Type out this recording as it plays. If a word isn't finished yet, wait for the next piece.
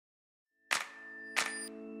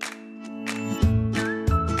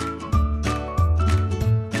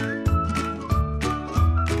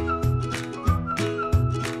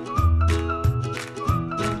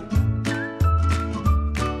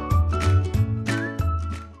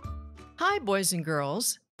Hi, boys and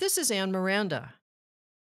girls. This is Miranda.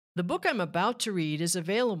 The book I'm about to read is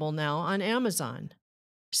available now on Amazon.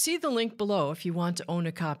 See the link below if you want to own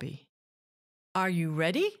a copy. Are you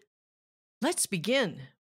ready? Let's begin.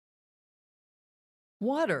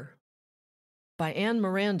 Water by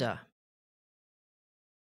Miranda.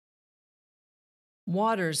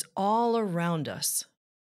 Water's all around us,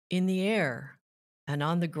 in the air and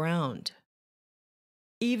on the ground.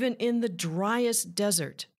 Even in the driest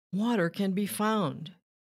desert, water can be found.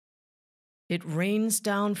 It rains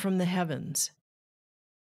down from the heavens,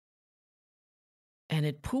 and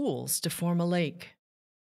it pools to form a lake.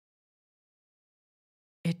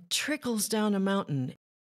 It trickles down a mountain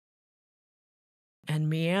and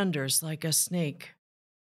meanders like a snake.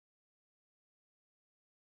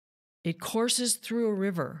 It courses through a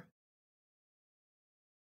river,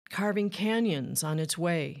 carving canyons on its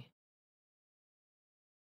way.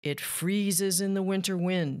 It freezes in the winter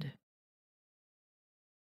wind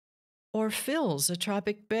or fills a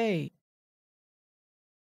tropic bay.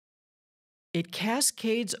 It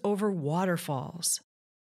cascades over waterfalls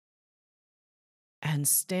and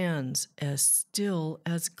stands as still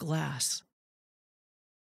as glass.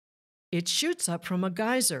 It shoots up from a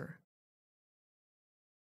geyser,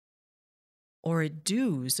 or it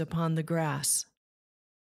dews upon the grass.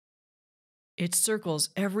 It circles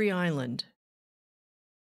every island.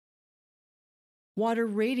 Water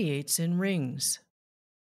radiates in rings.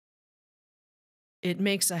 It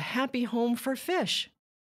makes a happy home for fish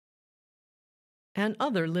and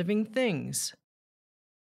other living things.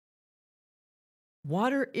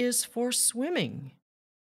 Water is for swimming,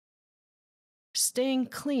 staying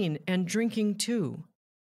clean and drinking too.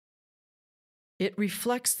 It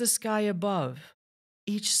reflects the sky above,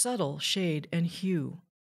 each subtle shade and hue.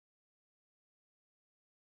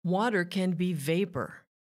 Water can be vapor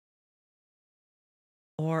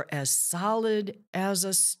or as solid as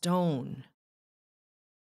a stone.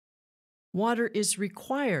 Water is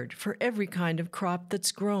required for every kind of crop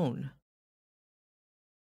that's grown.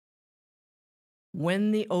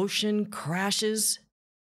 When the ocean crashes,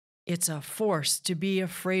 it's a force to be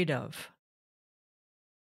afraid of.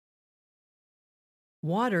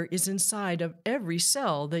 Water is inside of every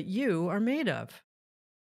cell that you are made of.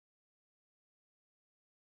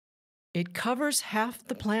 It covers half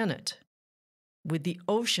the planet with the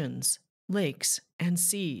oceans, lakes, and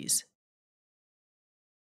seas.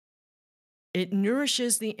 It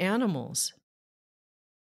nourishes the animals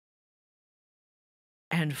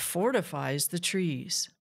and fortifies the trees.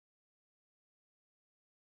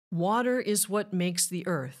 Water is what makes the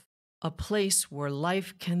earth a place where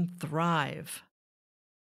life can thrive.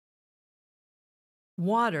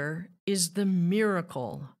 Water is the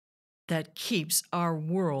miracle that keeps our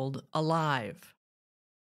world alive.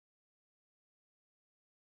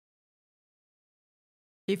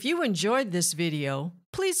 If you enjoyed this video,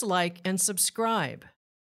 please like and subscribe.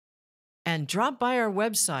 And drop by our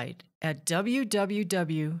website at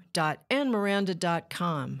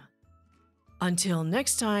www.annmiranda.com. Until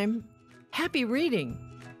next time, happy reading!